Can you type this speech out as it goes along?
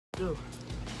Go.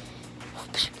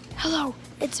 Hello,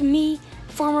 it's me,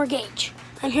 Farmer Gage.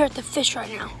 I'm here at the fish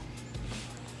right now.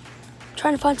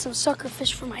 Trying to find some sucker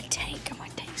fish for my tank, and my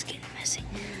tank's getting messy.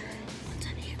 What's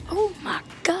in here? Oh my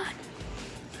God.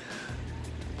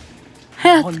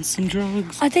 On some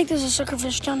drugs. I think there's a sucker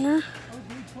fish down there.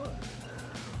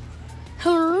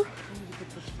 Hello?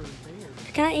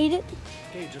 Can I eat it?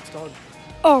 Gage, it's dog.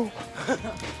 Oh. Look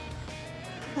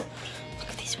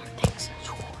at these weird things.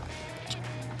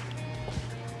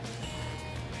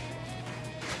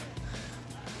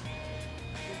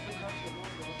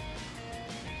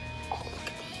 Oh, look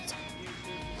at these.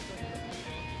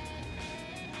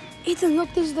 Ethan,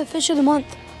 look, these are the fish of the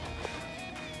month.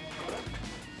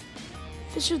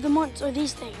 Fish of the month are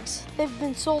these things. They've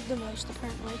been sold the most,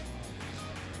 apparently.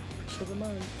 Fish of the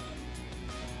month.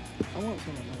 I want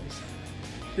some of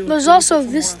those. There's also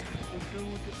this.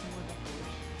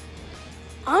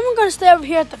 I'm gonna stay over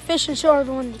here at the fish and show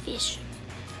everyone the fish.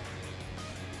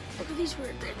 Look at these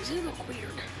weird things. They look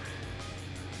weird.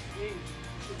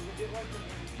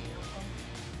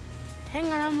 Hang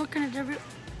on, I'm looking at every.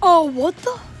 Oh, what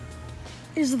the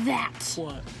is that?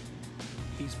 What?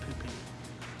 He's pooping.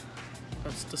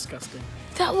 That's disgusting.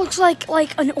 That looks like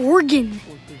an organ.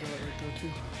 Look, they got it right there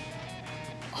too.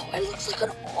 Oh, it looks like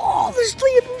an. Oh, there's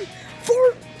 3 of them.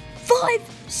 4, 5,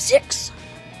 6.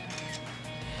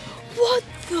 What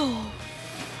the?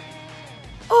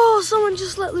 Oh, someone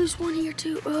just let loose one here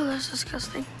too. Oh, that's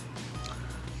disgusting.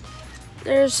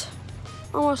 There's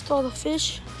almost all the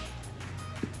fish.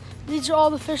 These are all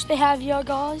the fish they have, y'all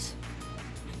guys.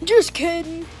 Just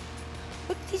kidding.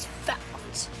 Look at these fat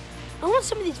ones. I want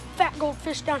some of these fat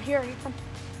goldfish down here, Ethan.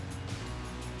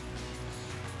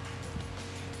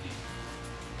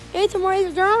 Ethan, where are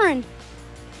you going?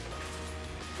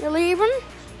 You're leaving?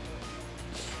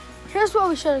 Here's what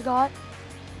we should have got.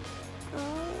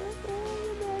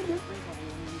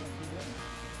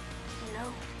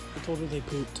 No. I told her they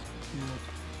pooped.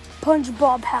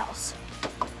 SpongeBob house.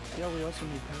 Yeah, we also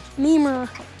need pets. Memer.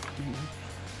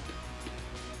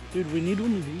 Dude, we need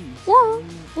one of these.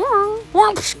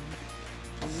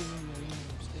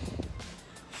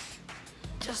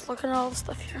 Just looking at all the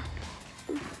stuff here.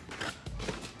 I'm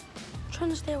trying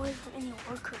to stay away from any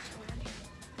workers around here.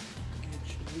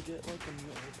 Should we get like a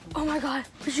milk? Oh my God,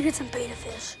 we should get some beta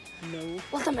fish. No.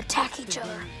 Let them attack each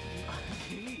other.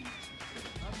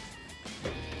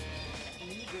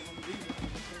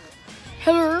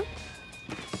 Hello?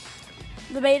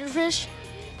 The beta fish?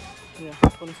 Yeah,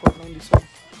 $24.97.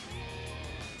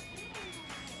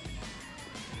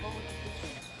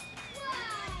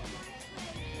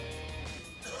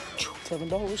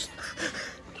 $7.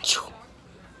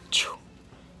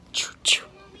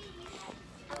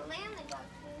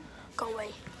 Go away.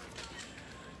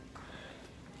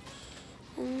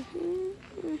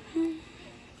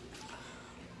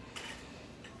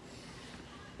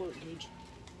 Look, Gage.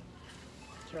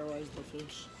 Terrorize the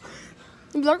fish.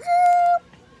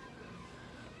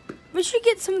 We should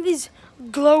get some of these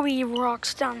glowy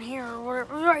rocks down here, or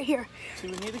whatever, right here. See,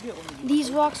 we need to get one of These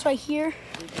rocks right here,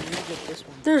 We need to get this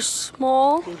one. they're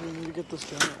small, Dude, we need to get this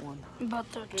giant one.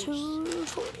 but they're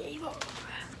 $2.40.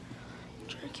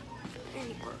 Try to keep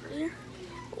any burger there.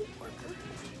 Oh, burger.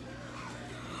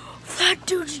 That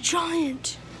dude's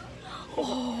giant.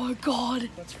 Oh my God.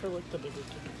 That's for like the bigger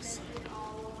tickets.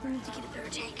 We need to get a bigger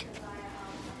tank.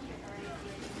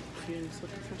 See, these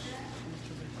little fish.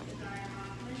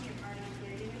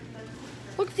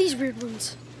 Look at these weird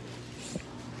ones.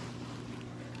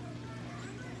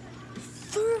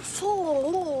 They're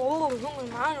full.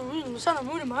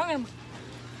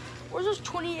 Where's those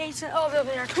 28 cents? Oh, they're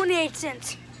there. 28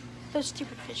 cents. Those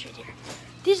stupid fish right here.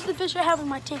 These are the fish I have in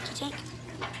my tanky tank.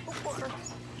 Oh, water.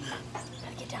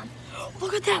 Gotta get down.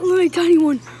 Look at that little tiny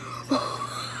one.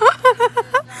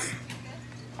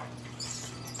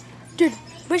 Dude,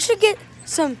 we should get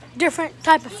some different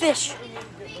type of fish.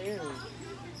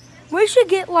 We should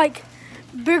get like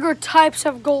bigger types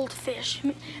of goldfish.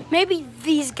 Maybe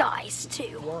these guys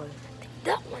too. Why?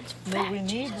 That one's fat. No, we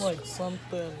need like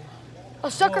something. A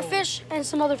sucker fish and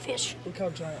some other fish. Look how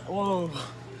giant. Whoa,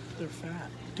 they're fat.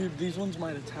 Dude, these ones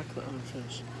might attack the other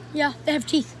fish. Yeah, they have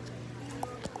teeth.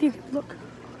 Here, look.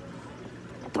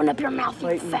 Open up your mouth,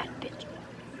 you fat bitch.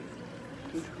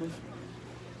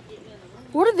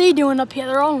 What are they doing up here?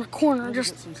 They're all in the corner. Maybe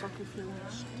Just get some sucker fish.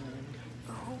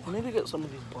 We need to get some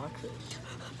of these blackfish.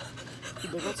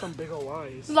 Dude, they got some big old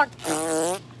eyes. like.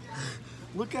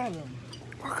 Look at them.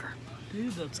 Worker.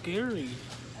 Dude, that's scary.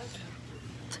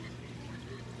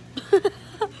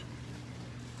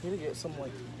 We need to get some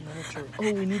like miniature.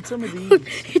 Oh, we need some of these.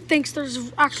 He thinks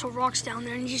there's actual rocks down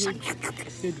there, and he's just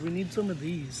like. Dude, we need some of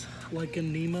these, like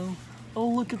in Nemo. Oh,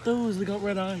 look at those. They got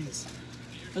red eyes.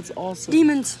 That's awesome.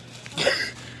 Demons.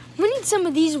 We need some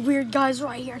of these weird guys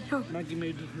right here. No, Maggie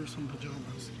made her some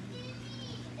pajamas.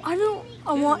 I don't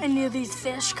want any of these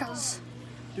fish, cause.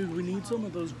 Dude, we need some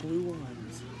of those blue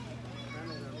ones.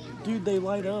 Dude, they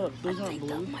light up. Those I aren't think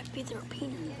blue. that might be their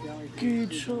penis.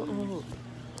 Dude, shut up.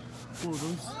 Oh,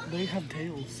 those, they have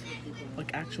tails.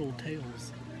 Like actual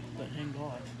tails that hang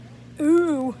off.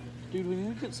 Ooh. Dude, we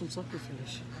need to get some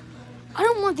suckerfish. I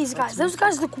don't want these guys. Those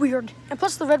guys look weird. And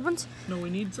plus the red ones. No, we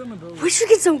need some of those. We should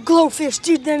get some glowfish,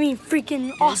 dude. I mean, freaking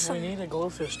We awesome. need a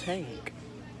glowfish tank.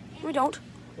 We don't.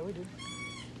 Yeah, we do.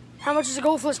 How much is a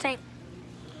goldfish tank?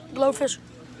 Glowfish.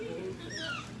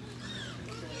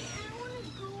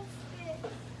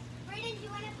 Brayden, do you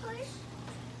want to push?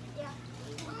 Yeah.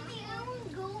 Mommy, I want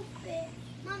to go fish.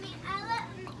 Mommy, I let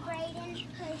Brayden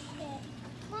push it.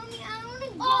 Mommy, I want to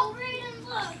go. Oh, Brayden,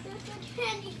 look. There's a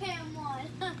candy cane one.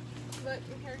 Look,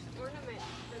 here's ornament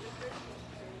for the Christmas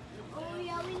tree. Oh,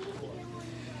 yeah, we need to get one of those.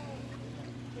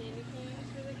 Candy canes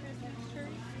for the Christmas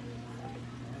tree.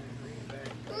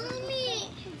 Mommy.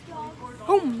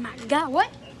 Oh my god, what?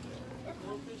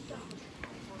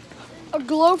 A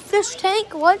glowfish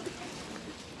tank? What? This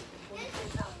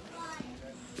is so fun.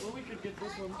 Well, we could get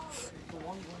this one. The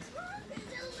long one. It's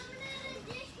a limited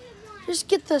edition one. Just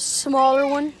get the smaller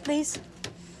one, please.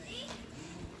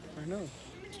 I know.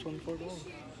 It's $24.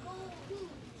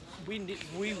 We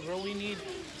really need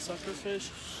suckerfish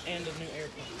and a new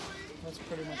airplane. That's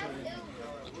pretty much all we need.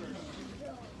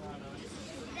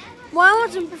 Well, I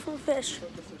want some different fish.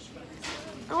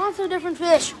 I want some different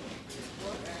fish.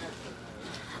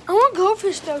 I want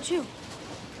goldfish though too.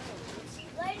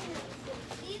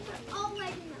 These are all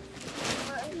red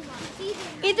enough. These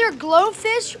are Either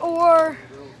glowfish or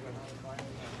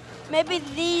maybe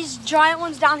these giant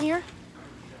ones down here.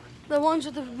 The ones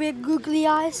with the big googly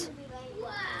eyes. wow.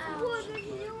 What are you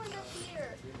doing up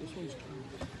here? This one's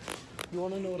cute. You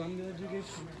want to know what I'm going to do, guys?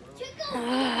 Check out.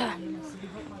 Ah,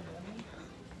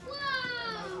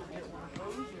 Wow.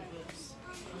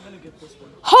 I'm going to get this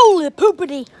one. holy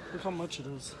poopity. Look how much it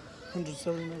is.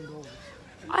 $179.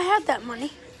 I have that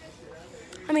money.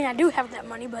 I mean, I do have that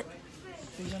money, but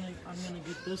I'm gonna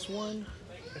get this one.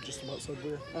 I just about said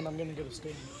there. And I'm gonna get a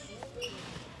steak.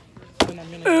 And I'm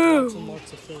gonna get lots and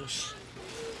lots of fish.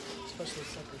 Especially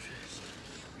suckerfish.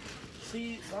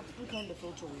 See, that's the kind of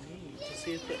filter we need to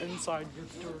see if the inside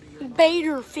gets dirty or not.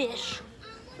 baiter fish.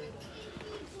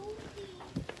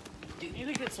 You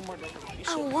need to get some more different I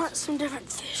fish. want some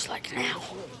different fish like now.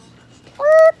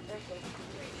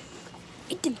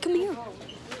 Ethan, come here.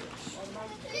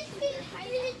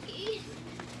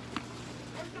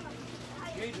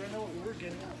 Gage, I know what we're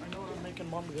getting. I know what I'm making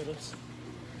Mom get us.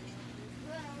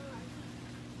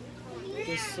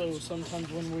 Just so sometimes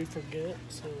when we forget,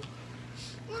 so.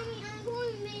 Mommy, I'm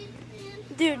going to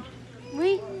make Dude,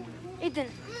 Ethan,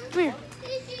 come here.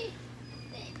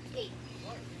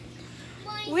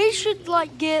 We should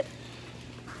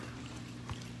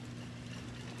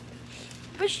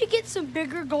we should get some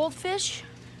bigger goldfish.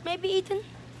 Maybe, Ethan?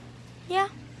 Yeah?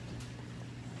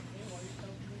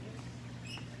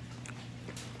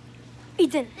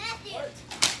 Ethan,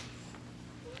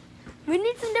 we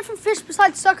need some different fish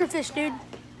besides suckerfish, dude.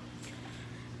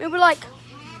 Maybe like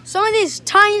some of these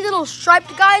tiny little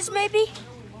striped guys, maybe?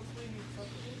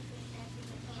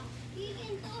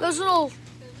 Those little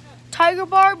tiger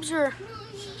barbs, or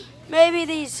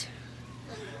maybe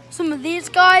some of these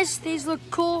guys. These look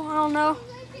cool, I don't know.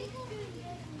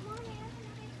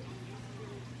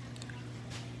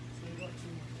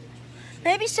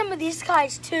 Maybe some of these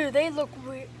guys too, they look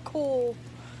cool.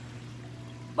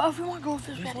 But if we want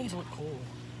goldfish, These I ones look cool.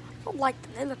 don't like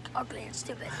them, they look ugly and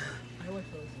stupid. I like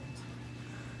those ones.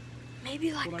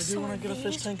 Maybe like When I do some when I of get a these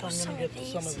fish tank, or I'm some gonna of get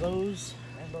some these. of those,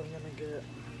 and I'm gonna get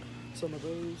some of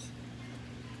those.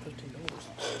 $15.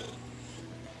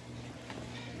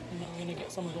 And I'm gonna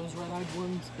get some of those red-eyed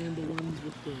ones and the ones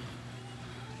with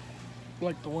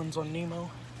like the ones on Nemo.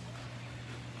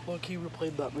 Look, he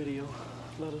replayed that video.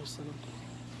 Let us send him.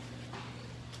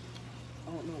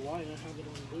 I don't know why I have it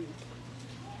on loop.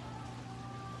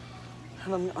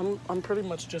 And I'm pretty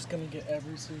much just gonna get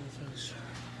every single fish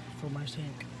for my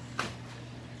tank.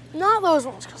 Not those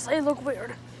ones, because they look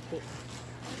weird.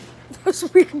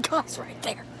 Those weird guys right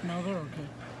there. No, they're okay.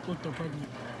 Look, they're pregnant.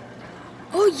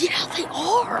 Oh yeah, they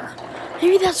are.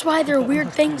 Maybe that's why their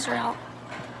weird things are out.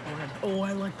 Oh,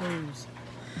 I like those.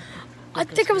 I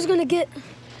think I was gonna get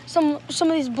some of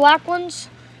these black ones,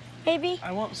 maybe.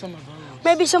 I want some of those.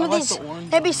 Maybe some I of like these. the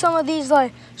orange Maybe one. some of these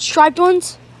like striped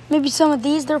ones. Maybe some of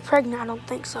these. They're pregnant. I don't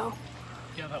think so.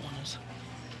 Yeah, that one is.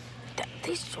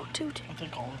 These are too. I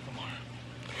think all of them are.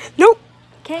 Nope.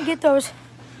 Can't get those.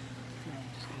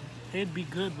 It'd be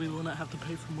good. We wouldn't have to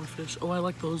pay for more fish. Oh, I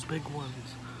like those big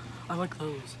ones. I like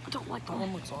those. I don't like That them.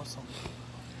 one looks awesome.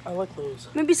 I like those.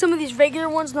 Maybe some of these regular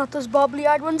ones, not those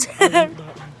bubbly-eyed ones. I want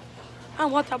that one. I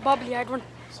want that bubbly-eyed one.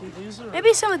 See, these are.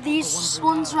 Maybe some of these ones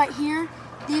ones we right here.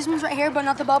 These ones right here, but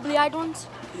not the bubbly-eyed ones.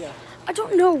 Yeah. I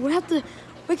don't know. We have to.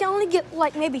 We can only get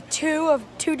like maybe two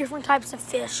different types of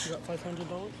fish. You got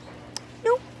 $500?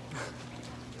 Nope.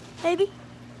 Maybe.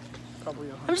 Probably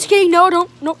 $100. I'm just kidding. No, don't.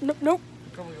 Nope. Nope. Nope.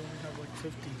 You probably only have like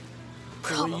 50. The way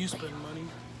Probably. you spend money.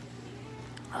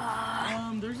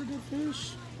 There's a good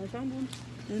fish. I found one.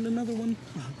 And another one.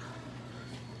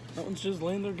 That one's just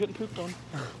laying there getting pooped on.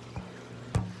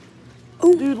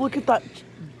 Ooh. Dude, look at that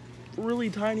really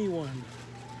tiny one.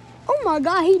 Oh my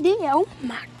God, he did. Oh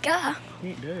my God. He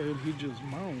ain't dead. He just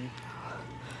moaned.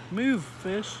 Move,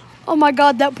 fish. Oh my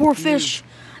God, that poor fish.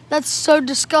 That's so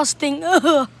disgusting.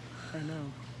 Ugh. I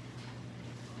know.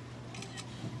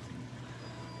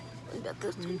 Look at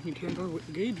this. He turned over.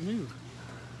 Gage, move.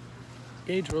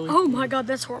 Gage, really? Oh my God,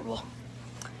 that's horrible.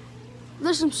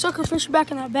 There's some sucker fish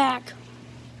back in the back.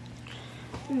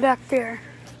 Back there.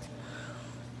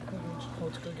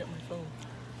 Let's go get my phone.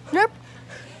 Nope.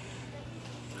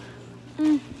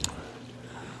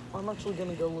 I'm actually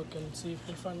gonna go look and see if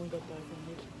they finally got that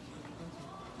one.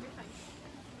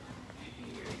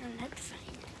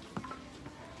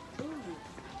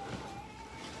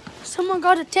 Someone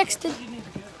got a texted.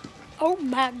 Oh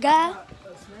my God.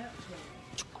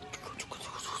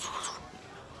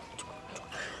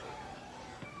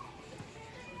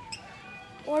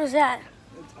 What is that?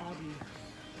 It's Abby.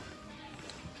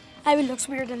 Abby looks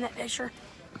weird in that picture.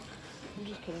 I'm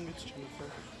just kidding. It's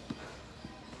Jennifer.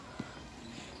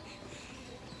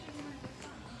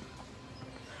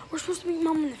 We're supposed to meet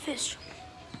Mom and the fish.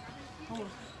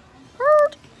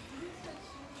 Herd.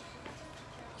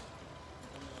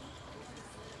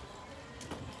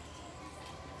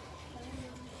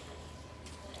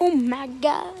 Oh my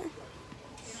God.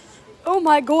 Oh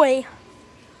my goy.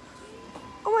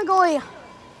 Oh my goy.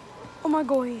 Oh my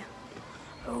goy.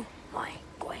 Oh my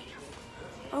goy.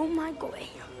 Oh my goy.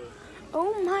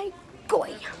 Oh my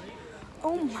goy.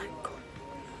 Oh my goy.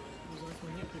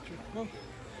 Oh,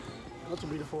 that's a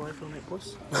beautiful iPhone 8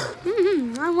 Plus.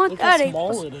 I want Look that. how 8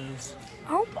 small Plus. it is.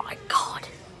 Oh my God.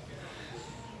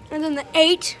 And then the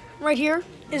 8 right here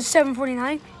is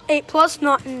 $749. 8 Plus,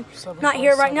 not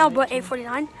here right now, but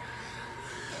 $849.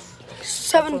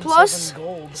 7 iPhone Plus, 7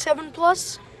 Gold. 7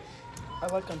 Plus. I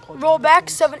like unplugged. Roll back,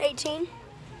 headphones.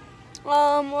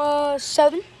 $718.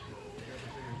 7.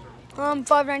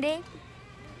 $598.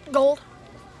 Gold.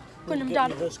 Putting them Get down.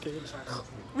 me this, kids.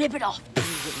 Rip it off. Get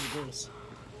me this.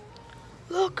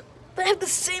 Look, they have the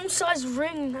same size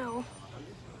ring now.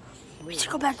 We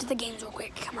should go back to the games real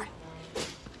quick. Come on.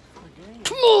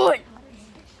 Come on!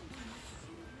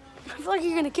 I feel like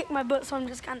you're gonna kick my butt, so I'm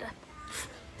just kinda.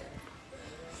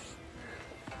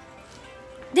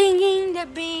 Ding ding da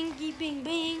bing dee bing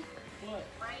bing. What?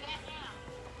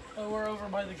 Oh, we're over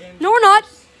by the game. No, we're not.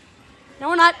 No,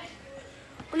 we're not.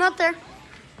 We're not there.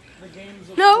 The games,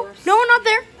 of No, course. no, we're not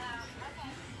there.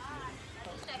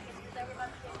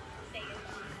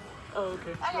 Oh,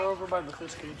 okay. We're over by the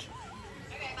fish cage.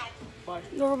 Bye.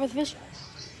 Go over by the fish.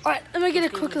 All right, let me get a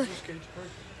Go to quick the look. fish cage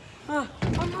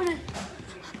first. I'm running.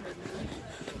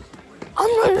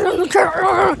 I'm running on the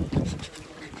car.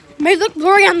 May look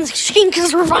blurry on the screen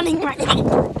because we're running right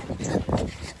now.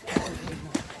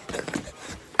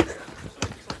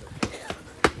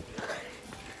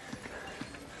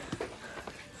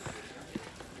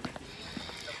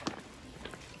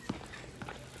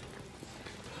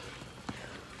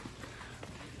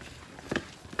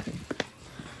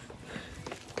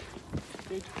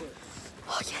 Cage quit.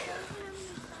 Oh yeah.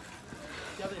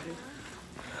 Yeah, they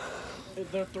do.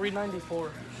 They're $3.94.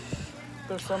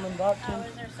 There's some in that tin.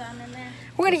 Is there some in there?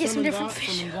 We're gonna get Some some in different that,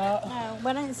 fish. some in that. No,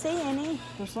 but I didn't see any.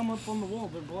 There's some up on the wall.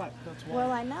 They're black. That's why.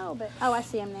 Well, I know, but oh, I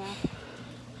see them now.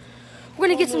 We're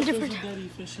gonna get some Look, different. There's a daddy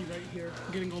fishy right here,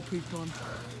 getting all pooped on.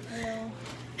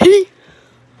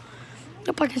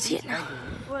 Yep, I can see it now.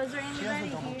 Was there She has a anybody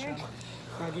double here? chin.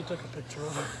 Maggie took a picture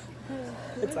of it.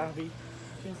 It's Abby.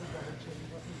 She has a double chin.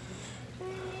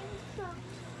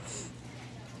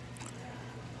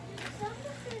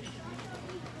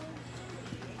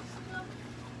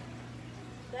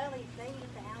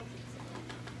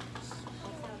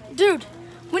 Dude,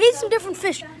 we need some different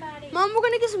fish. Mom, we're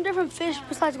gonna get some different fish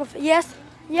besides goldfish. Yes.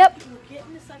 Yep.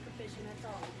 Getting the sucker fishing, that's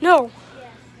all. No.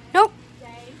 Nope.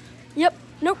 Yep.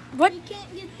 Nope. What? You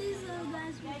can't get these little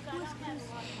guys with whiskers.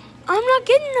 I'm not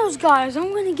getting those guys.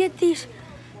 I'm gonna get these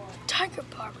Tiger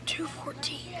Barber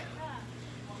 214.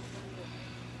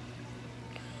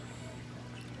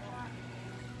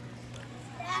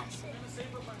 That's it.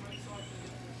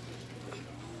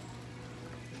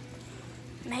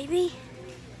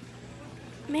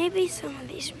 Maybe some of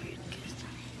these weird kids.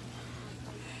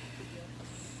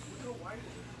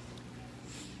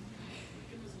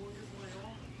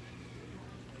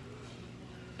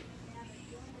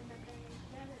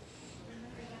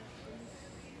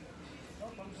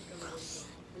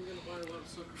 I'm gonna buy a lot of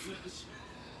sucker fish.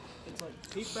 It's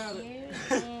like, keep at it.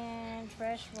 And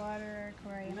freshwater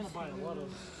aquarium. I'm gonna buy a lot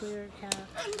of. Clear cut.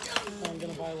 I'm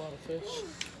gonna buy a lot of fish.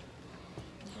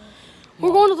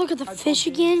 We're going to look at the fish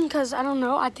again because I don't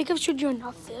know. I think I've showed you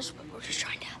enough fish, but we're just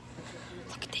trying to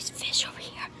look at these fish over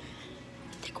here.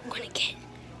 I think we're going to get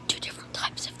 2 different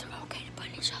types if they're okay to put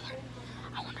in each other.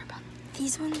 I wonder about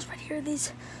these ones right here,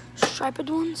 these striped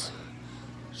ones.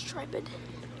 Striped.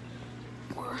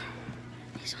 Or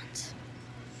these ones.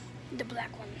 The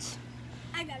black ones.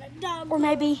 I got a dog. Or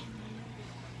maybe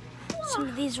some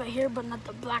of these right here, but not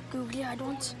the black googly-eyed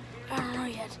ones. I don't know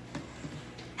yet.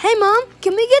 Hey, Mom,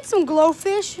 can we get some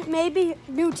glowfish? Maybe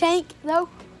new tank, though?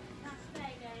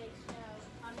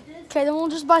 Okay, then we'll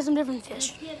just buy some different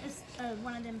fish. Let's get us,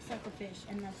 one of them suckerfish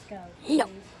and let's go. No. I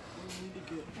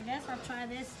guess I'll try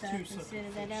this stuff instead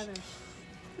of that other.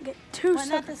 Get 2 Well,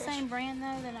 not the suckerfish. same brand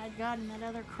though that I got in that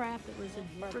other crap. It was a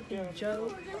freaking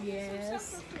joke.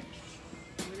 Yes.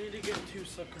 We need to get 2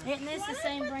 sucker. Isn't this the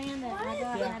same brand that I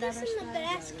got in that This other in the stuff?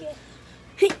 basket.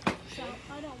 So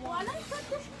I don't Why want did I put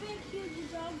this big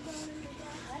huge dog bone in the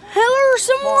basket? Hello,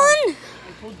 someone! I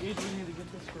told Gage we need to get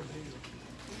this for a baby.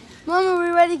 Mom, are we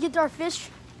ready to get our fish?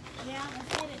 Yeah, let's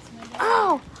get it, Smith.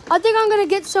 Oh, I think I'm going to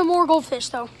get some more goldfish,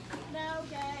 though. No,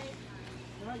 okay.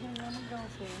 We're gonna want to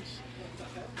goldfish.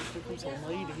 Here comes some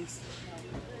ladies.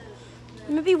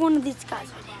 Maybe one of these guys.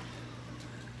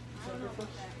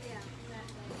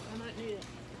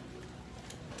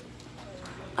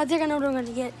 I think I know what I'm going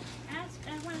to get. Ask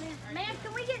one of them. Ma'am,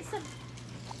 can we get some?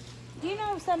 Do you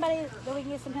know somebody that we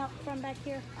can get some help from back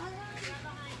here?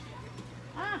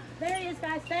 Ah, there he is,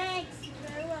 guys. Thanks.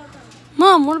 Very welcome.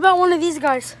 Mom, what about one of these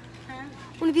guys? Huh?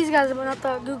 One of these guys, but not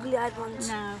the googly-eyed ones.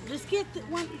 No, just get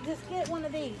one. Just get one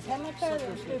of these. How much are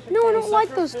they? Stupid No, I things? don't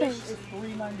like those things. It's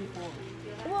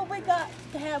 $3.94. Well, we got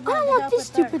to have I one don't to want help these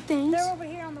with our- stupid things. They're over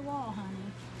here on the wall,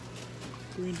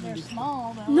 honey. They're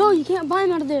small, though. No, you can't buy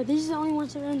them out of there. These are the only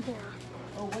ones that are in there.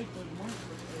 Oh, wait, the ones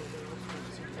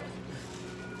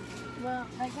Well,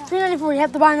 I got. $3.94. You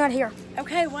have to buy them out here.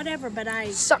 Okay, whatever. But I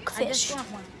Suck I fish. just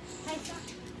want one. Hey, sir,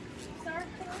 can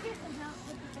we get some help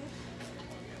with the fish?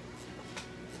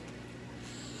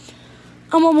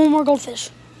 I want one more goldfish.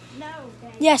 No,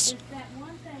 okay. Yes. It's that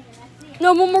one thing, and that's it.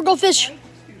 No, one more goldfish.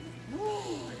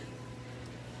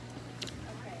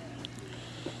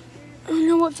 I don't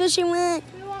know what fish he went.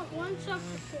 We want one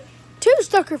suckerfish. 2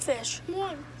 suckerfish.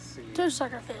 One. 2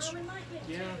 suckerfish.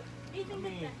 Yeah. Let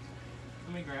me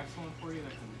grab someone for you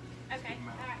that can. Okay.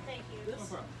 All right. Thank you. No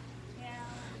problem.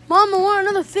 Mom, I want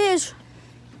another fish.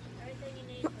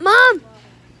 Mom!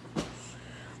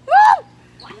 Mom!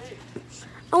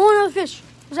 I want another fish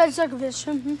besides suckerfish.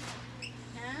 Huh?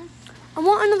 I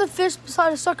want another fish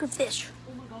besides a suckerfish.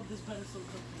 Oh my god, this bed is so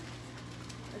comfy.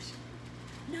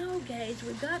 No, Gage.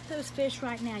 We got those fish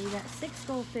right now. You got 6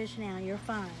 goldfish now. You're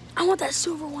fine. I want that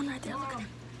silver one right there. Look at him.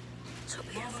 So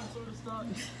beautiful.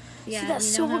 Yeah. See that you know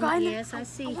silver how- guy in there? Yes, I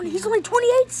see. He's him. only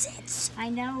 28 cents. I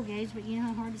know, Gage, but you know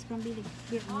how hard it's going to be to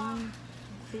get one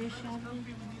fish out of him?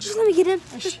 Just let me get him.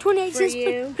 Just 28 For cents.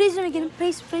 you. Please let me get him.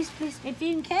 Please, please, please. If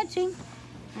you can catch him,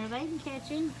 or they can catch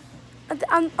him.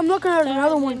 I'm looking at another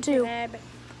Throws one into too. that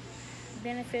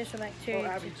beneficial Oh, bacteria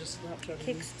Abby to just Snapchatted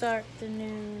me. kickstart the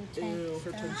new tank Ew, her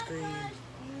stuff. turn screen.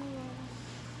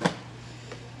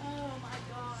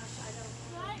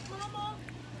 Right, Mama?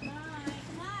 Night.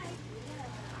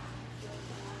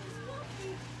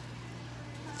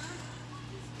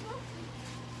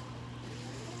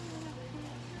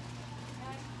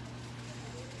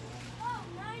 Oh,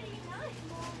 99,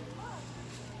 Mom.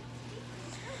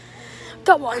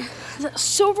 Got one. That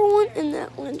silver one and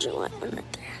that legend white one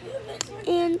right there.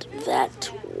 And that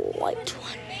white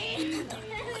one. And then the,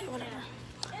 okay, whatever.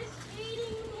 It's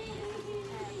eating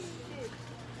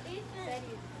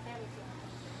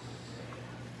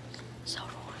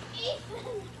Silver one.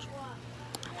 Ethan.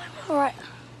 Alright.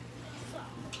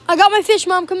 I got my fish,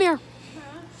 Mom. Come here.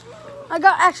 I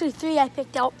got actually 3 I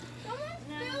picked out. Someone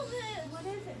spill this. What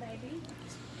is it, baby?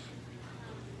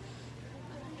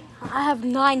 I have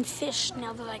 9 fish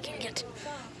now that I can get.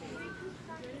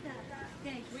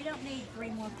 don't need 3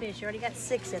 more fish. You already got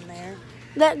 6 in there.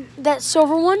 That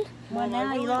silver one. Well, Mom, I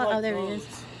now you really lost. like Oh, there those. it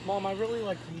is. Mom, I really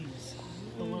like these.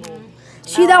 The little.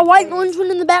 See that white and orange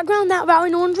one in the background? That white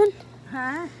and orange one?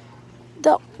 Huh?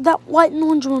 That white and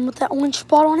orange one with that orange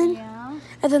spot on it. Yeah.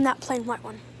 And then that plain white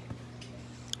one.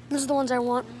 Those are the ones I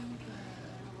want.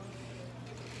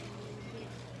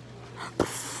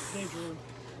 Hey, Drew.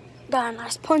 Got a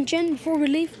nice punch in before we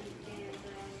leave.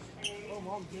 Oh,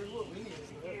 Mom, here's what we need.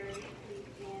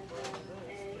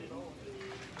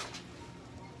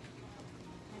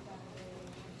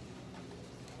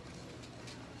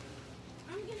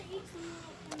 I'm gonna eat some more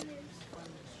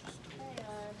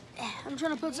I'm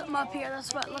trying to put something up here.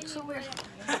 That's why it looks so weird.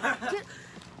 Get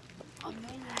up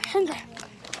in there.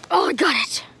 Oh, I got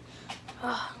it.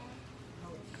 Life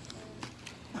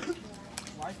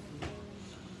food.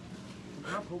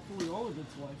 Yeah, hopefully all of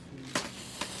it's life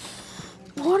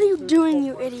food. What are you doing,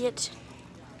 you idiot?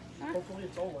 Hopefully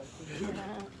it's all life food.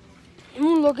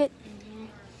 Look it.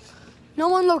 No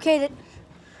one locate it.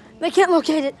 They can't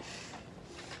locate it.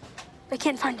 They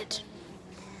can't find it.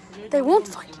 They won't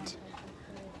find it.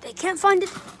 They can't find it.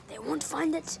 They won't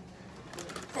find it.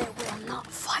 They will not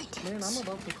find it. Man, I'm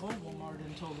about to call Walmart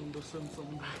and tell them to send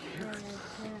someone back here.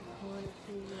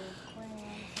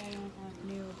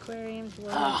 New aquariums,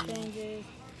 water changes.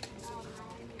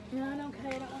 No, I don't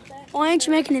care. I don't want that. Why aren't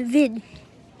you making a vid?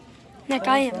 Like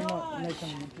I am. I'm not making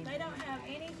anything. They don't have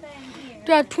anything here. I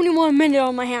have 21 minutes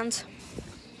on my hands.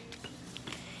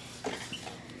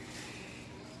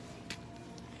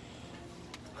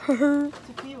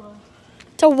 Tequila.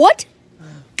 So what?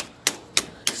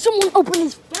 Someone open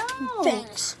these No.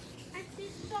 things.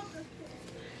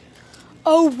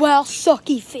 Oh well,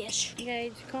 sucky fish.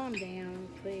 Gage, calm down,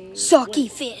 please. Sucky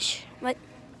fish. What?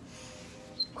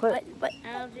 Quit. What?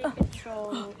 Algae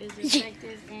control is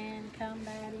effective in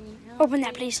combating Open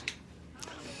that, please.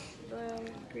 blue,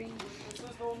 green.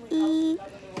 Mm.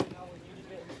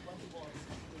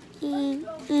 Mm,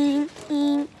 mm,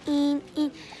 mm, mm,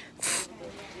 mm.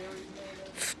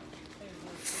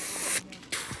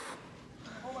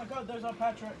 Oh my God, there's our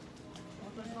Patrick.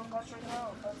 There's no Patrick now.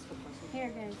 That's the person. Here,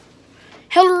 Gage.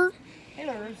 Hello.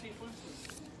 Hello.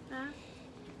 Huh?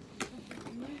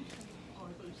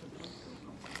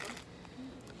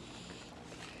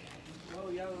 Oh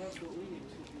yeah, that's what we need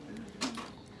to do.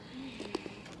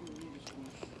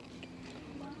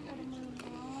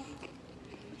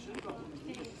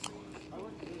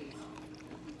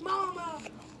 Mama,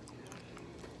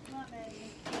 What,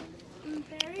 baby? I'm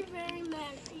very, very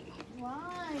mad at you.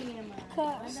 Why am I?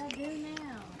 What did I do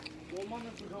now? Well, Mom,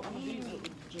 if we got one of these, it would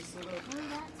just sit up. Oh,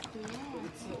 that's It cool.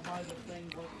 would sit by the thing,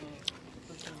 but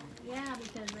the thing. Yeah,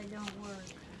 because they don't work.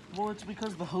 Well, it's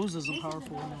because the hose isn't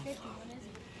powerful enough.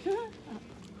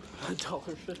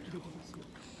 $1.50.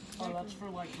 Oh, that's for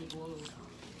like the glow.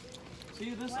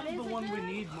 See, this What is the is it one we now?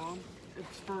 need, Mom.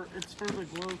 It's for the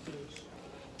glow fish.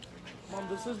 Mom,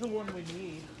 this is the one we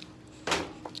need.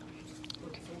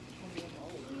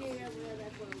 Here,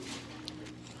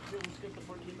 let's get the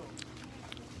 14 dollars.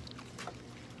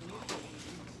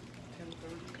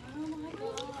 Oh my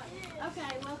God.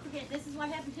 Okay, well, forget. This is what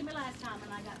happened to me last time,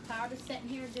 and I got tired of sitting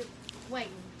here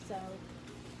waiting. So,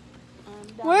 I'm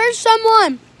done. Where's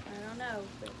someone? I don't know,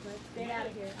 but let's get out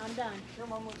of here. I'm done. Here,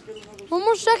 Mom, let's get another. One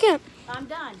more second. I'm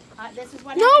done. This is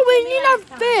what No, happened we to me need our last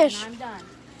time, fish. and I'm done.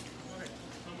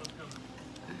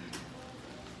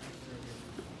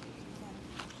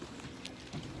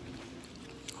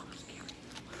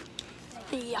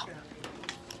 Yeah.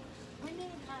 We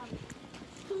need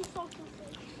 2 salted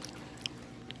fish.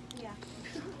 Yeah,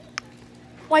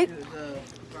 Wait, The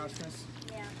fastness.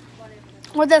 yeah, whatever.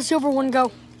 where'd that silver one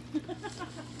go?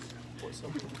 What's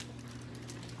up?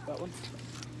 That one?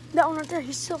 That one right there,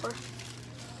 he's silver. I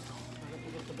think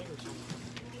we got the bigger one.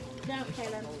 Don't,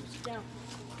 Caleb. Don't.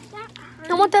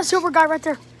 I want that silver guy right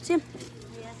there. See him?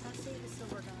 Yes, I see the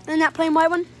silver guy. And that plain white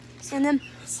one. Silver guy.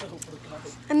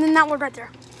 And then that one right there.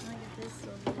 I get this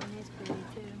silver one. It's pretty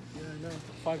too. Yeah, I know.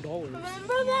 $5.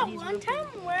 Remember that one time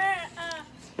where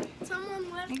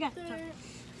someone left You got their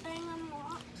thing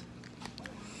unlocked?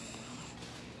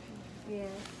 Yeah.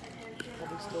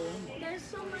 Probably still in. There's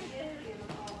some right there.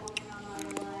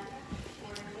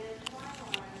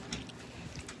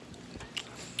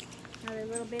 Are they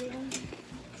little bitty ones?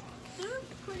 They're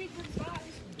pretty good size.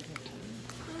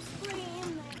 There's 3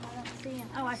 in there. I don't see them.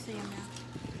 Oh, I see them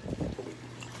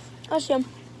now. I see him.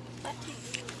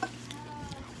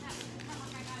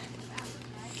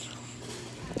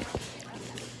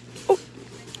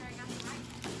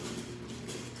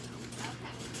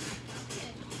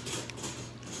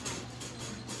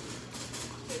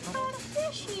 Not a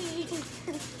fishy.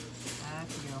 Ah,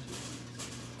 yeah.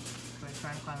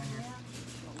 trying to climb in here.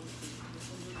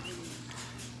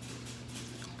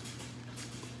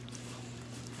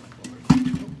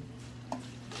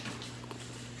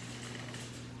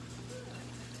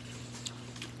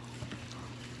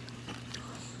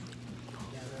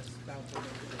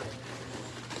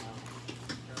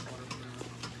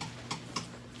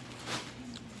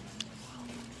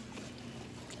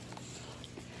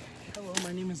 Hello,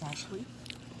 my name is Ashley.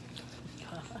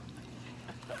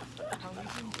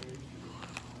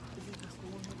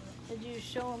 Did you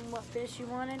show him what fish you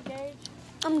wanted, Gage?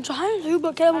 I'm trying to,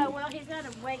 but Caleb. Oh, well, he's got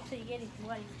to wait till you get his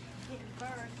what he's getting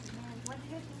first. And then, what did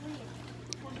you have to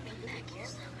leave?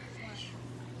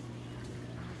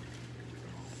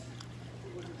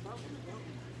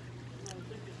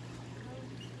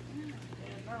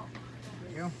 There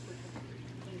you go.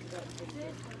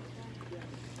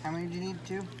 How many do you need?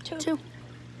 Two? Two.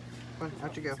 One,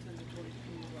 out you go.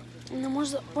 And then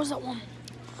where's that one?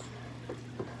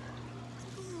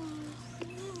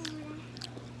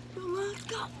 Look,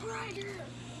 got brighter.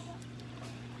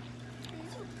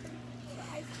 These are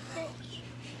five fish.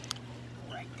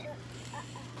 Right there.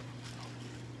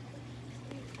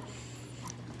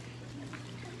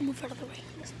 Move out of the way.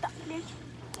 Stop, bitch.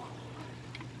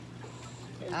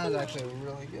 That was actually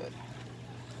really good.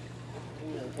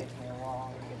 It really takes me a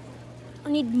while to get them. I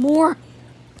need more.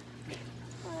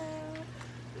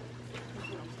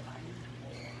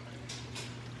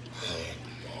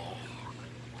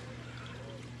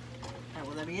 Alright,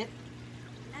 will that be it?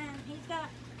 He's got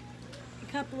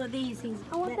a couple of these.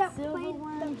 I want that silver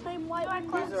plain white one.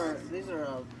 These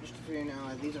are just so you know,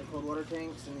 these are cold water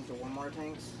tanks and these are warm water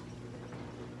tanks.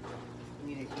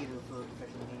 You need a heater for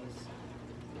fishing these.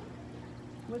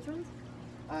 Which ones?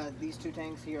 These two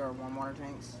tanks here are warm water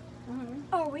tanks.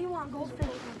 Oh, we want goldfish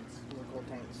ones. These are cold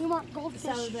tanks. We want goldfish.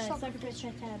 So the sucker- suckerfish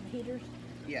have to have heaters.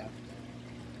 Yeah.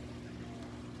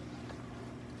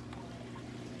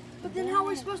 But then how are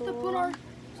we supposed to put our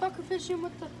suckerfish in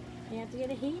with the? You have to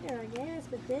get a heater, I guess,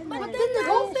 but then But the- then the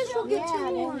goldfish will get too yeah,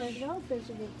 warm. then the goldfish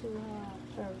will get too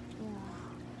hot.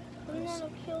 Or, And then it'll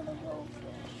kill the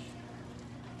goldfish.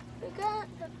 We got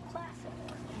the classic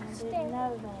I one. didn't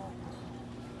know that.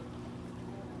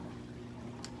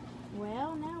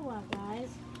 Well, now what, guys?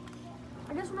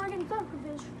 I guess we're not getting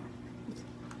suckerfish.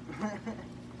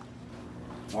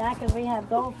 Yeah, because we have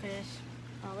goldfish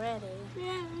already.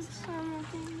 Yeah, there's some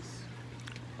things.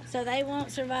 So they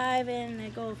won't survive in a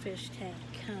goldfish tank,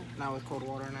 huh? Not with cold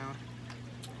water now.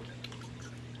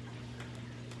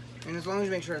 And as long as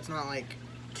you make sure it's not like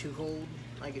too cold,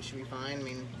 like it should be fine. I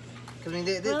mean, because I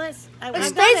mean, Well, it's,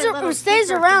 It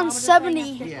stays around 70.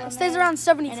 Yeah. It stays around And it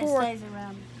 74. stays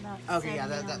around about okay, yeah,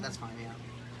 70 on that's fine. Yeah.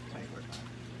 24 is fine.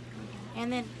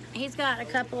 And then he's got a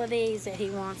couple of these that he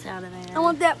wants out of there. I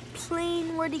want that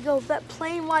plain. Where'd he go? That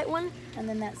plain white one. And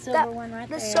then that silver That one right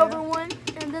the there. silver one,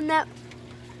 and then that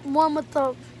one with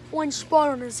the orange spot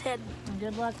on his head. And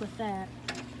good luck with that.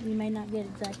 You may not get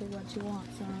exactly what you want,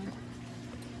 son.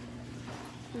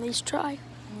 At least try.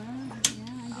 Well,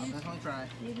 I'll yeah, definitely try.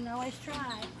 you can always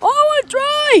try. Oh, I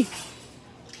try!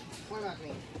 What about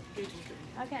me?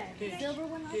 Okay, the silver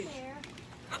one right there.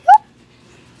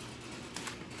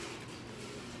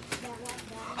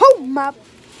 Oh my! Okay,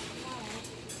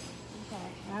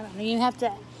 I don't know. You have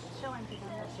to show him to do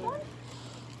this one.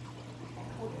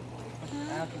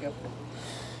 I have to go.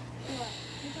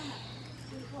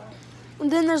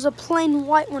 And then there's a plain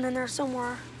white one in there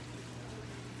somewhere.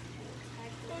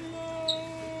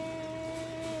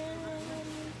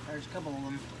 There's a couple of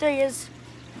them. There he is.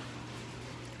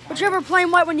 Whichever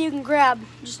plain white one you can grab,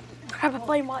 just grab a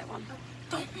plain white one.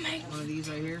 Don't make One of these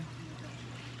right here.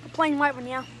 a plain white one,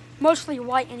 yeah. Mostly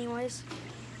white, anyways.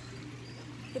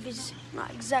 If he's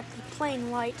not exactly plain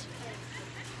white.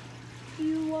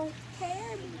 You won't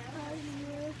care because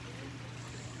you.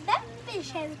 That fish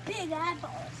has big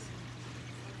eyeballs.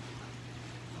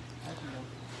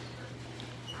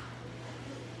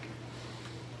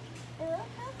 And look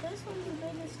how this one's the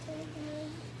biggest tank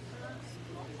is.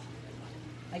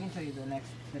 I can show you the next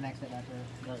bit after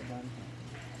they're done.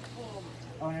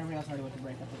 Oh, and everybody else already went to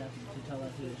break. I forgot to tell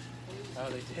us who. Oh,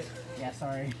 they did. Yeah,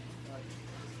 sorry.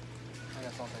 I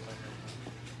guess I'll take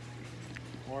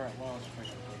that. Or at Wells, for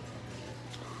sure.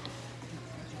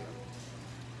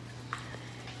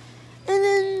 And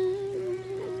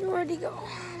then, where'd he go?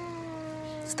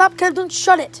 Stop, Kev, don't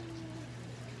shut it.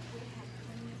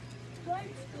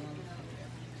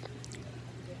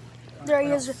 There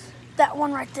he is, that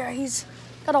one right there. He's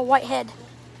got a white head.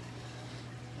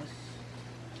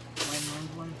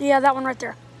 One. Yeah, that one right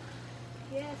there.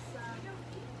 Yes,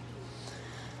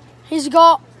 He's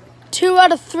got 2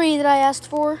 out of 3 that I asked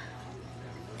for.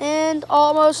 And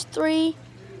almost 3.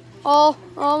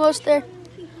 Almost there.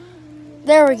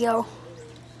 There we go.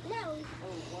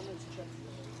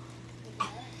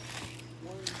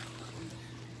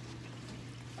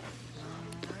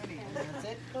 That's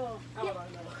it. Cool. How would I know?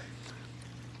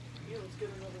 Yeah, let's get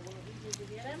another one of these. Did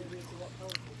you get him? Maybe it's a lot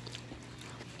powerful.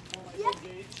 Mom, I told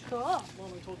Gage. Cool. Mom,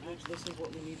 I told Gage this is what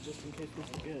we need just in case we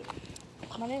forget.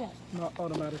 What is it? Not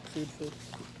automatic food food.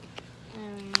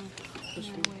 Fish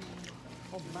food.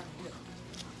 Oh, Matt, yeah.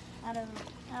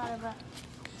 Out of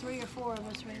 3 or 4 of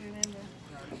us, we remember.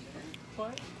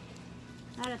 What?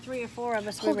 Out of 3 or 4 of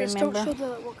us, we Hold this, don't remember. show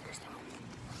the workers down.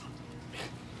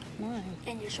 Why?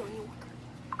 And you're showing your worker.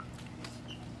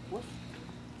 Woof.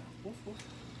 Woof, woof.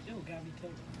 Ew, Gabby,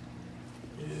 take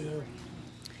it. Ew.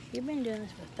 You've been doing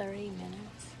this for 30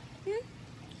 minutes.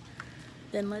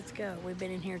 Then let's go. We've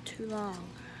been in here too long.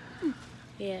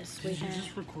 Yes, we Did you have.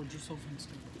 just record yourself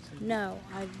instead? No,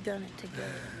 I've done it together.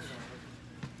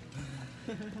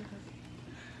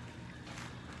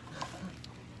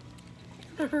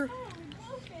 It's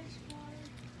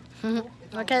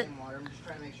all Okay. clean water. I'm just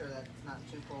trying to make sure that it's not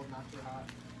too cold, not too hot.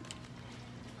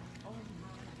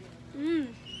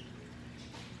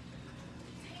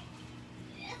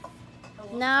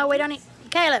 No, we don't need.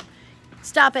 Caleb,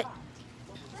 stop it.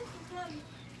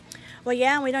 Well,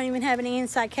 yeah, we don't even have any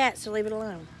inside cats, so leave it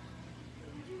alone.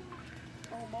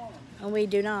 Oh, Mom. And we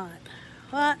do not.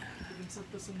 What? You can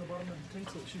set this in the bottom of the tank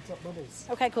so it shoots up bubbles.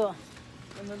 Okay, cool.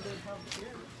 And then they have air.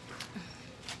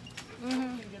 You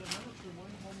can get a miniature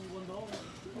one, only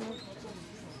 $1.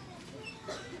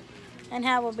 And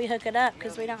how would we hook it up?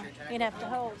 Because we don't. We'd have to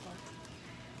hold them.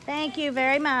 Thank you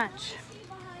very much.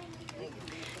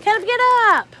 Caleb, get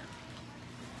up.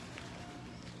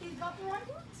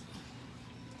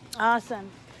 Awesome.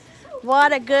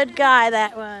 What a good guy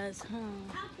that was.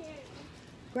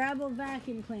 Gravel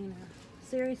vacuum cleaner.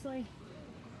 Seriously?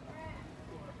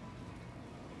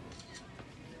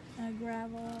 A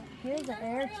gravel. Here's an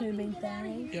air tubing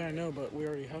thing. Yeah, I know, but we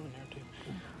already have an air tube.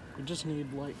 We just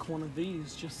need like one of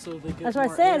these just so they get That's what I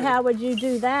more said. air. How would you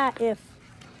do that if?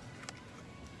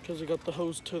 Because we got the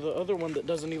hose to the other one that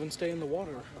doesn't even stay in the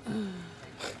water.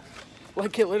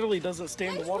 Like it literally doesn't stay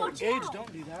in the water. Gage, don't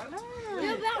do that.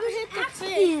 You're about to hit the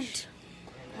fish.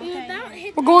 You're And about to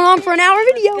hit we're going on for an hour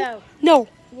video. Go. No,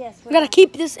 Yes. we gotta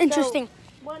keep this interesting.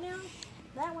 What now?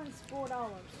 That one's $4.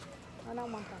 I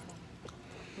don't want that one.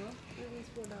 That one's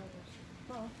 $4.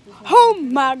 Oh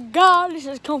my God, this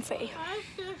is comfy.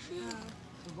 They're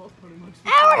both pretty much the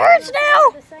Ow, it hurts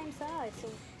now. The same size. So,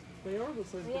 They are the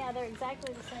same. yeah, they're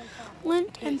exactly the same size.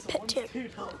 Lint and pet tip.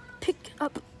 Pick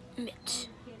up mitts.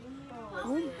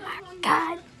 Oh my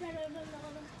God.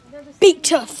 Beat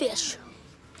to a fish.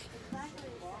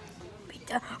 Beat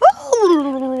to.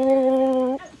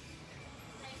 Oh.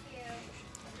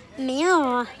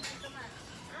 Meow.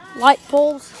 Light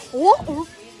poles. Whoa.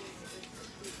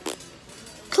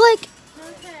 Click.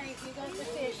 Okay, you got the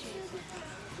fishies.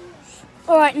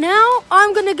 All right, now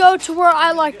I'm gonna go to where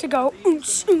I like to go.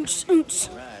 Oonce, oonce, oonce.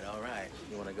 All right.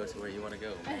 You want to go to where you want to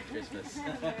go. Merry Christmas.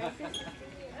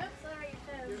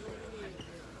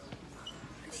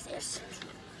 What's this?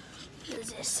 What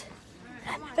is this?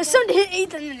 There's something to hit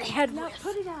Ethan in the head with.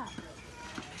 Put it up.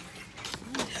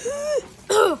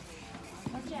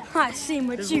 I see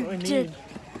what Here's you what I did. need.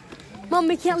 Mom,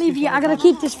 we can't leave yet. I gotta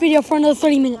keep this video for another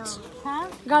 30 minutes. Huh?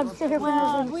 Gotta sit here for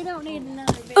another 30 We don't need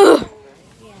another video. minutes.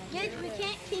 Gage, we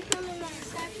can't keep them in that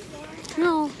section.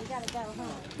 No, We gotta go, huh?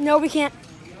 no, we can't.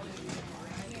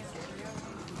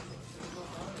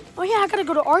 Oh yeah, I gotta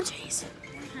go to RJ's.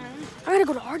 I gotta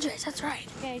go to RJ's. That's right.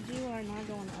 Okay, you are not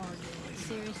going to RJ.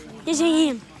 Seriously? Yes, I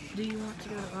am. Do you want to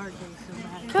go to RJ so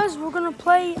bad? Cause we're gonna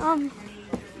play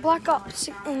Black Ops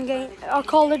in game,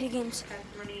 Call of Duty games.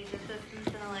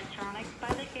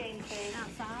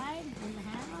 Outside? In the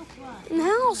house? What? In the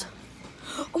house.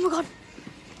 Oh my God.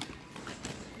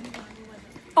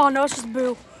 Oh no, it's just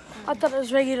Boo. I thought it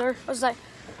was regular. I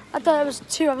thought it was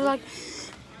 2. I was like,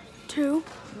 2.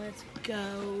 Let's go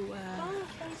out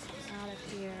of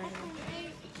here.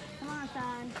 Come on,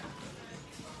 son.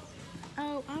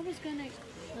 Oh, I was gonna. Oh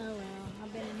well,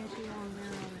 I've been in here too long now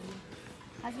already.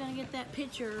 I was gonna get that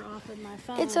picture off of my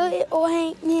phone. It's a oh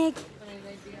hey Nick.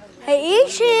 Hey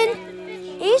Ishin.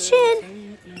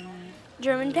 Ishin.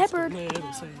 German Shepherd.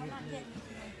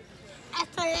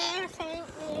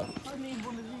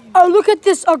 Oh, look at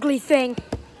this ugly thing.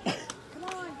 Come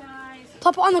on, guys.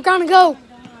 Pop it on the ground and go.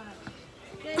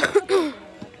 Stop.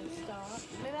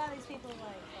 Maybe all these people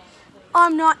like.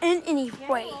 I'm not in any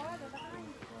way.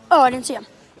 Oh, I didn't see him.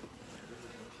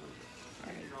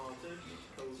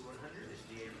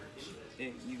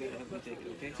 Hey, you gotta help me take it,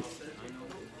 okay?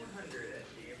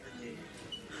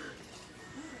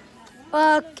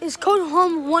 Is code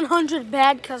home 100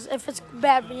 bad? Because if it's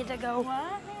bad, we need to go.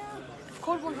 What? If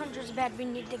code 100 is bad, we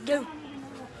need to go.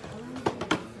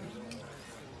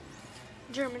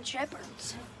 German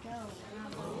Shepherds.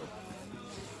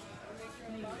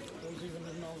 There's even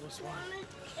a novice one.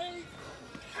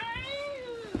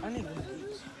 I need one of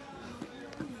these.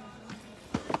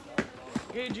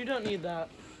 Gage, you don't need that.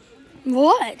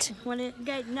 What?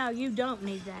 No, you don't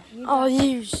need that. I'll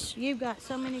use. You've got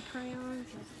so many crayons.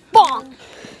 Bonk!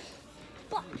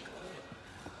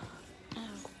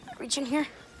 Reach in here.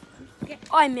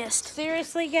 I missed.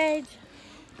 Seriously, Gage?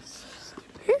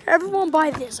 Here, everyone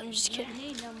buy this. I'm just kidding. I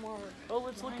need no more. Oh,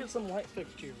 let's look at some light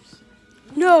fixtures.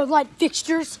 No light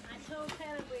fixtures. I told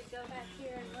Caleb we'd go back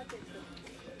here and look at them.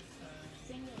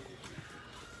 Sing it.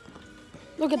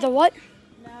 Look at the what?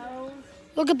 No.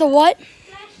 Look at the what?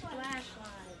 Flashlight.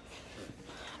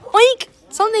 Oink!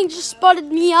 Something just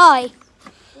spotted me eye.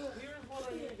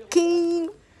 King.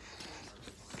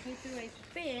 He threw a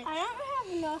fish. I don't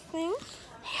have nothing.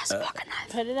 He has a pocket knife.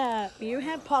 Put it up. You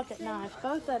have pocket knives.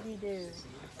 Both of you do.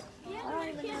 Yeah, I don't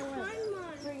even know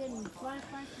what friggin'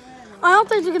 flashlights are. I don't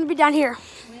think they're gonna be down here.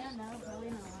 Well, no,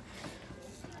 probably not.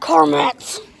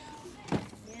 Carmats.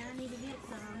 Yeah, I need to get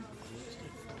some.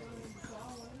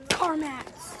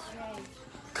 Carmats.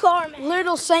 Carmats.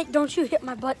 Little Saint, don't you hit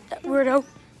my butt, that weirdo.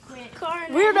 Quick.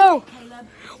 Weirdo. Caleb.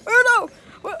 Weirdo.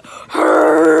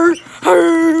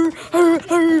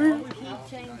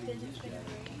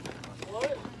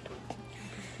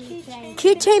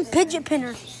 Keychain fidget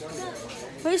spinner.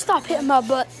 Please stop hitting my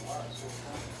butt.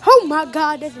 Oh my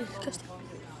God, that's disgusting.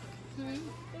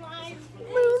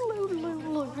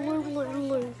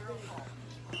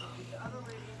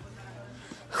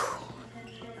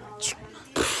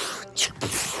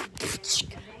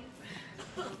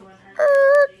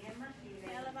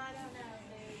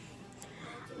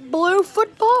 Blue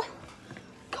football,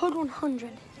 code 100.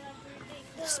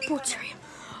 Sports area.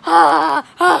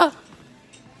 Ah.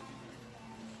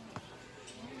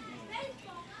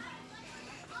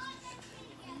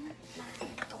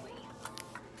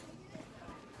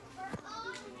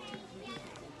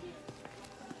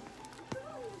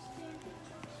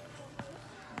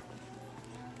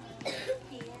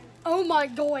 Oh my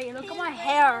God, look at my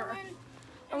hair.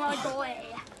 Oh my God.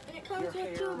 And it comes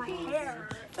with two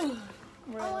pieces.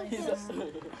 Really?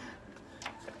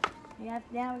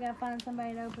 Now we gotta find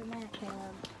somebody to open that, Caleb.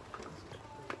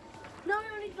 No, we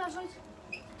don't need flashlights.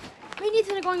 We need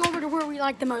to going over to where we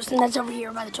like the most, and that's over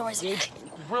here by the toys.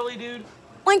 Really, dude?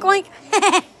 Oink, oink. Wait,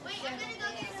 I'm gonna go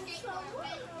get some skate. Look,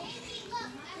 I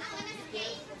want to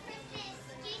skate for Christmas.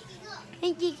 Skate, look.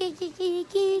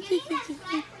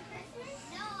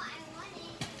 No, I want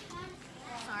it.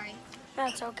 Sorry.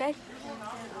 That's okay.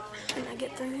 Can I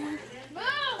get through here?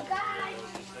 Move, guys.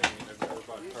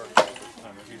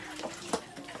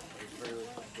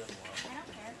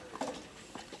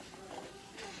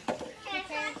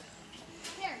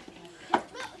 Here.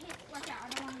 Watch out. I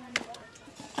don't want to run.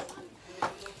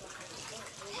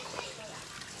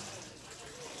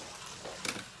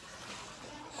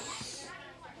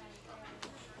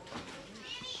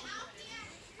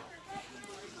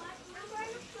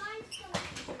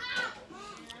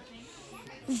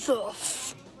 The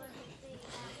f-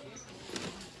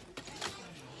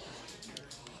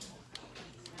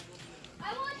 I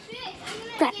want this.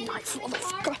 I'm that gonna knife,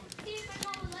 motherfucker. see if my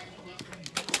mom will let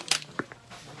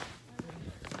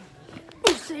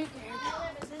me.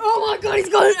 Oh my God, he's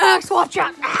got an axe. Watch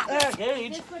out. Ah,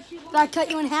 Gage. Did I cut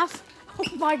you in half?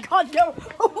 Oh my God, no.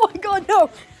 Oh my God, no.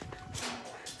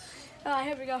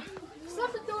 Here we go.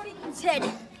 Stop the door in his head.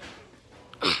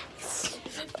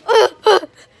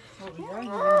 You're gonna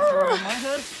my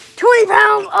head? 20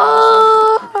 pounds.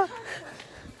 Oh!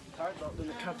 I thought that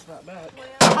it cuts that back.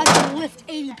 I can lift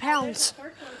 80 pounds.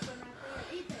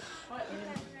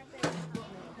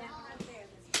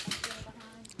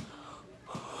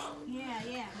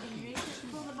 Yeah.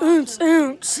 Oomps,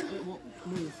 oomps. It won't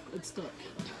move. It's stuck.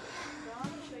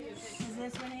 Is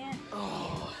this one it?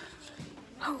 Oh,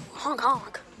 honk,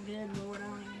 honk. Good Lord, I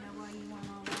don't even know why you want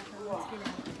all that. But let's get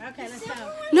out. Okay, let's go.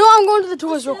 No, I'm going to the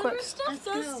toys real quick. Let's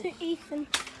go. to Ethan.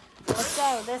 Let's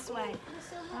go this way.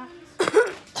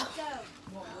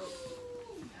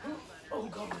 Oh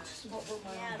God, I just about broke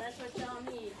my Yeah, that's what y'all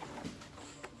need.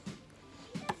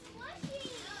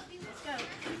 Let's go.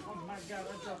 Oh my God,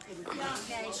 I dropped it. Don't,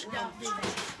 Gage. Don't do that.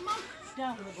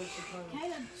 Don't.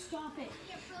 Caleb, stop it.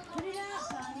 Put it out,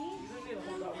 honey.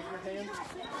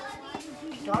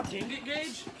 God dang it,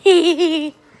 Gage.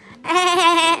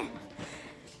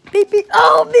 Beep, beep.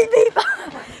 Oh, beep, beep.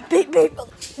 Beep, beep.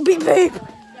 Beep, beep.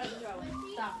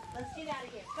 Stop. Let's get out of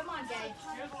here. Come on, Gage.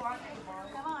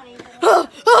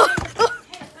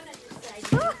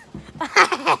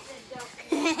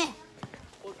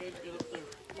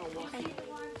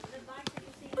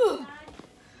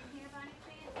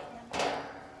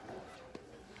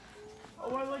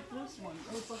 Oh, I like this one.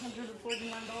 Oh, it's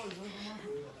 $149 over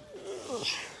market.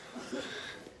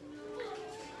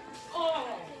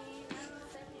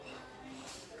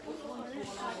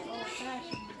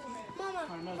 Mama,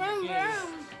 vroom,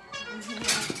 vroom.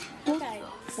 Okay.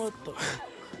 What the? Is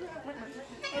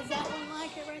that one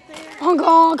like it right there? Honk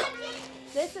honk.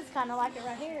 This is kind of like it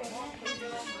right here, isn't it?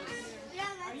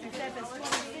 Except it's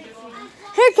 2060.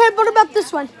 Here, kid, what about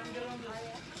this one?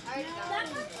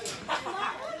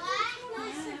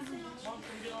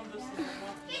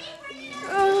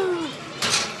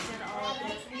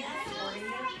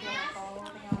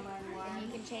 And you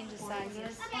can change the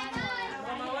sizes. I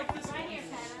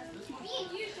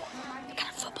got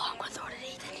a football with order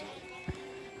Ethan.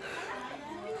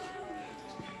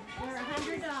 They're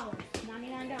 $100,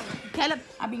 $99. Caleb,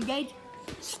 I'm engaged.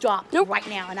 Stop right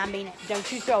now, and I mean it.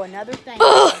 Don't you throw another thing.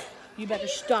 You better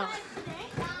stop. It's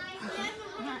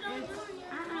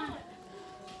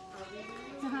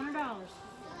 $100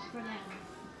 for that.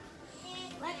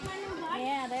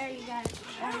 Yeah, there you go.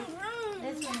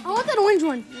 This one. I want that orange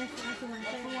one. This one.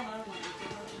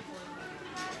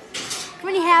 How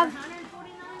many have? $149?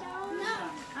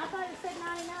 I thought it said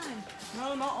 99.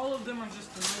 No, not all of them are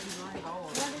just the $99.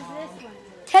 What is this one?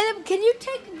 Caleb, can you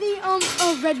take the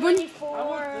red one? 24. I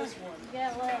want this one.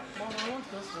 Yeah, what? Mom, I want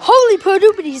this one. Holy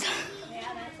podoopities.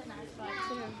 Yeah, that's a nice bike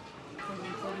too.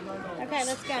 $49. Okay,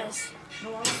 let's go. No,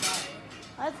 I want that.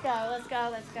 Let's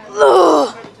go.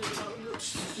 Ugh.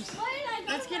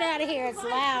 Let's get out of here. It's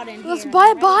loud in here. Let's buy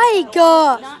a bike.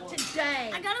 Not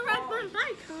today. I gotta ride my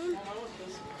bike home.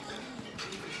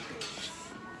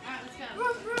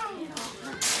 Vroom, vroom.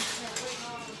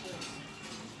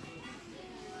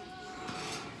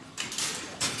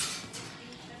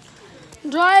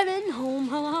 Driving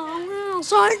home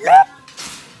outside.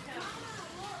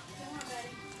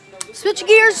 Switch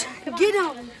gears. Get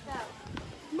out.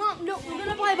 Mom, no, we're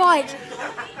gonna buy a bike.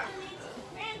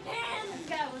 Let's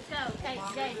go. Okay,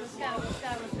 Jake, let's go.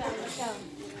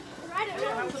 Ride it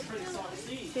home.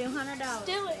 $200.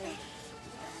 Do it.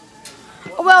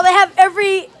 Well, they have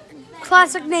every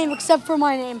classic name except for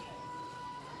my name.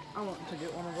 I want to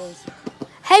get one of those.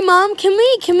 Hey, Mom, can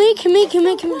we?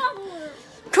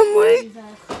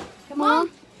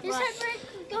 Mom, Just have Rick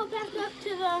go back up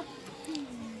to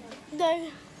the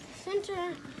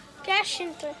center, cash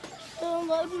center, to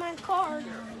unload my card.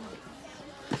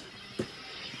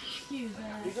 You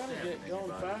gotta get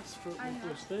going fast with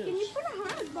this fish. Can you put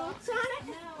 $100 on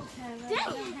it?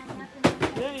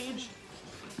 Dang. Gage.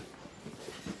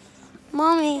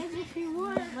 Mommy, If you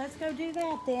would. Let's go do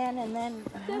that then, and then.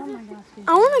 Oh my gosh.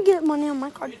 I want to get money on my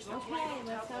card. Okay, let's go hurry and do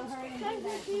that so we can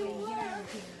get out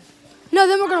of here. No,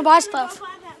 then we're gonna buy stuff.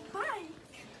 Buy that bike.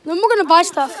 Then we're gonna buy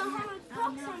stuff. $100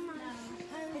 on my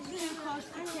It's too close to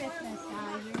Christmas,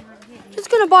 guys. You're not getting Just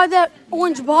gonna buy that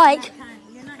orange bike.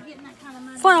 You're not getting that kind of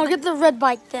money. Fine, I'll get the red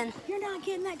bike then. You're not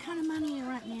getting that kind of money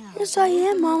right now. Yes, I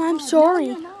am, Mom. I'm sorry.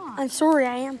 No, you're not. I'm sorry,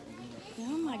 I am.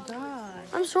 Oh my God.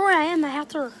 I'm sorry, I am. I have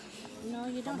to. No,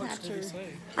 you don't have to.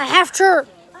 I have to.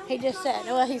 He just said,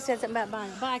 well, he said something about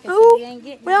buying a bike. I said, Ooh, you ain't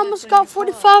getting we it. almost That's got in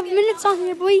your car. 45 minutes on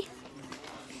here, boy.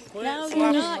 No,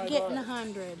 you're not getting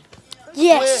 100.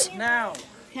 Yes. Quit now.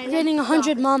 Okay, We're getting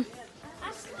 100, Mom.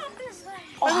 I slapped his leg.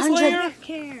 100. I don't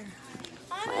care.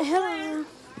 Hello.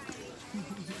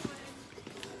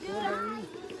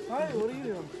 Hi, what are you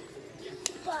doing?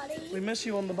 Buddy. We miss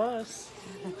you on the bus.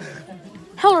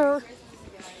 Hello.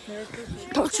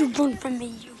 Don't you run from me,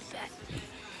 you fat.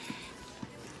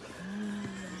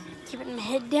 Keeping my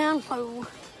head down low.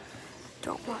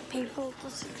 Don't want people to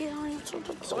see it on YouTube.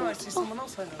 Oh, I see someone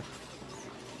else I know.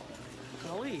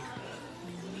 Golly.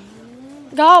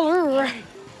 Dollar.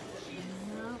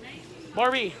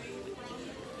 Barbie.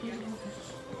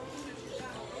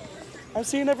 I'm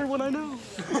seeing everyone I know.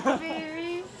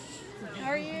 Baby, how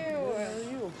are you? How are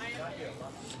you? I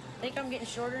think I'm getting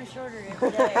shorter and shorter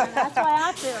every day. That's why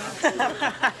I feel.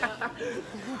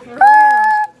 For real.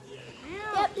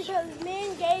 Yep, because me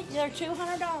and Gage, They're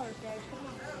 $200, Dave.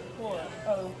 What?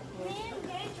 Oh. me and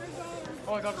Gage are going.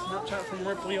 Oh, I got a Snapchat from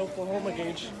Ripley, Oklahoma,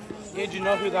 Gage. Gage, you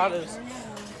know who that is?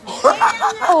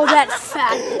 Oh, that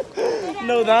fat.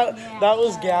 No, that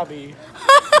was Gabby.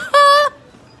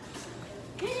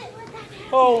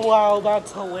 Oh, wow,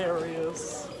 that's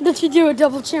hilarious. Did you do a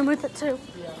double chin with it too?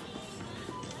 Yeah.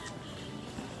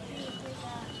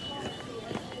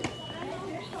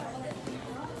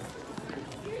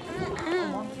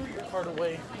 Mom, threw your card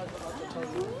away. I forgot to tell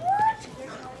you.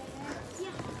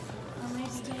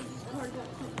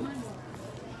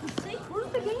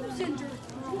 game center.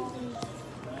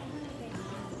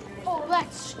 Oh,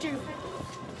 that's stupid.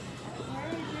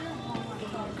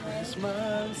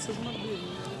 Christmas is my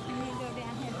baby. And then go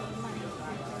down here to the money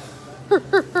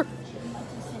center.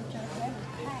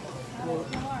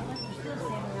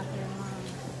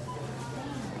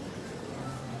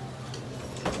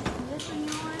 This one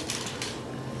yours?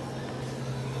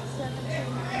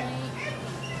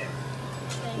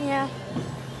 7298. Yeah.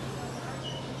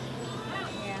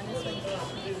 Yeah, this one's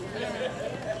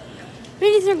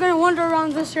Ladies are going to wander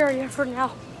around this area for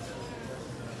now.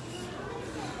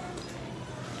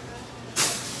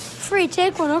 Free,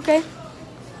 take one, okay.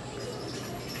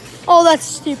 Oh, that's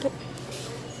stupid.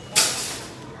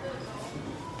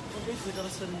 Basically, gotta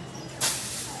send me.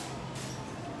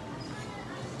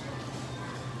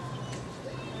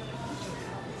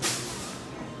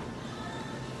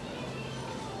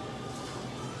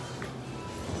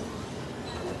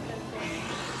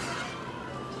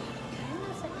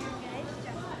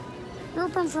 You're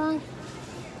confirmed.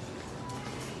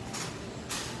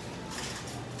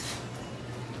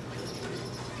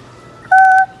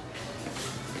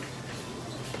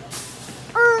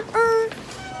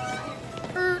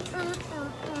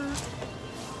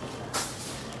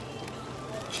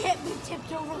 Can't be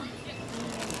tipped over.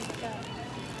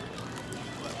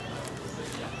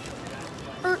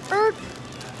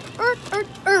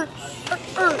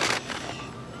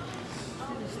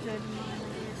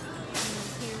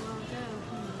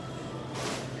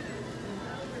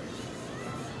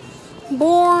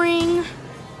 Boring.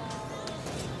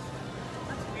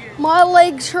 My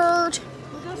legs hurt.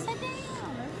 Well, go sit down.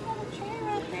 There's another chair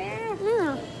right there.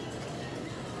 Yeah.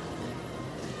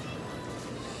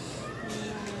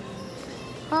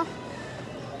 Huh?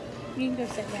 You can go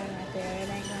sit down right there. It ain't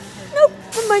gonna hurt Nope, you.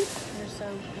 never mind. You're so,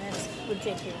 that's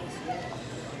ridiculous.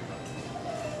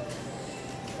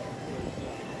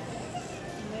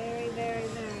 Very, very,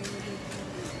 very ridiculous.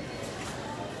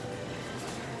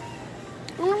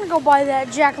 I'm gonna go buy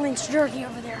that Jack Link's jerky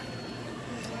over there.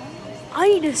 I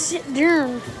need to sit down. You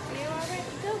already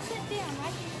go sit down.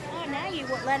 Oh, now you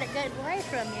won't let it get away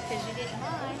from you because you didn't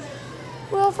mind.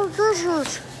 Well, for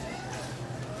Christmas.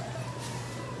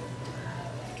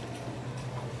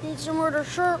 Need some more to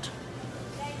shirt.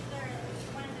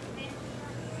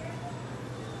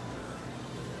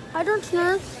 I don't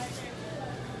know.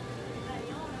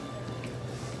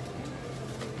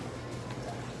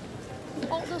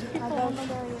 All those people on the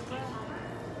area.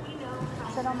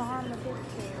 Sit on the arm of his chair.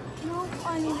 No,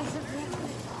 I need to sit down.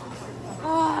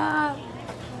 Ah.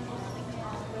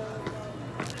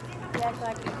 You act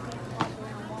like you can't walk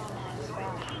around Walmart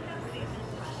spot.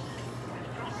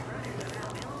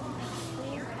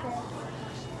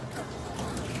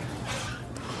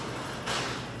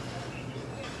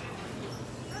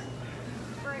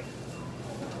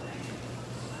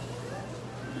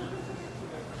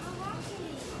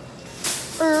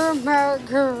 Oh my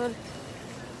god.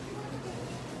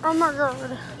 Oh my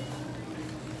god.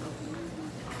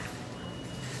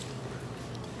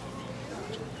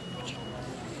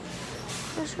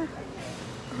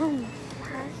 Oh my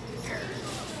god.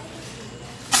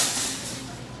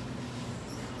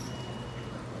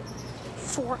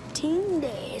 14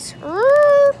 days.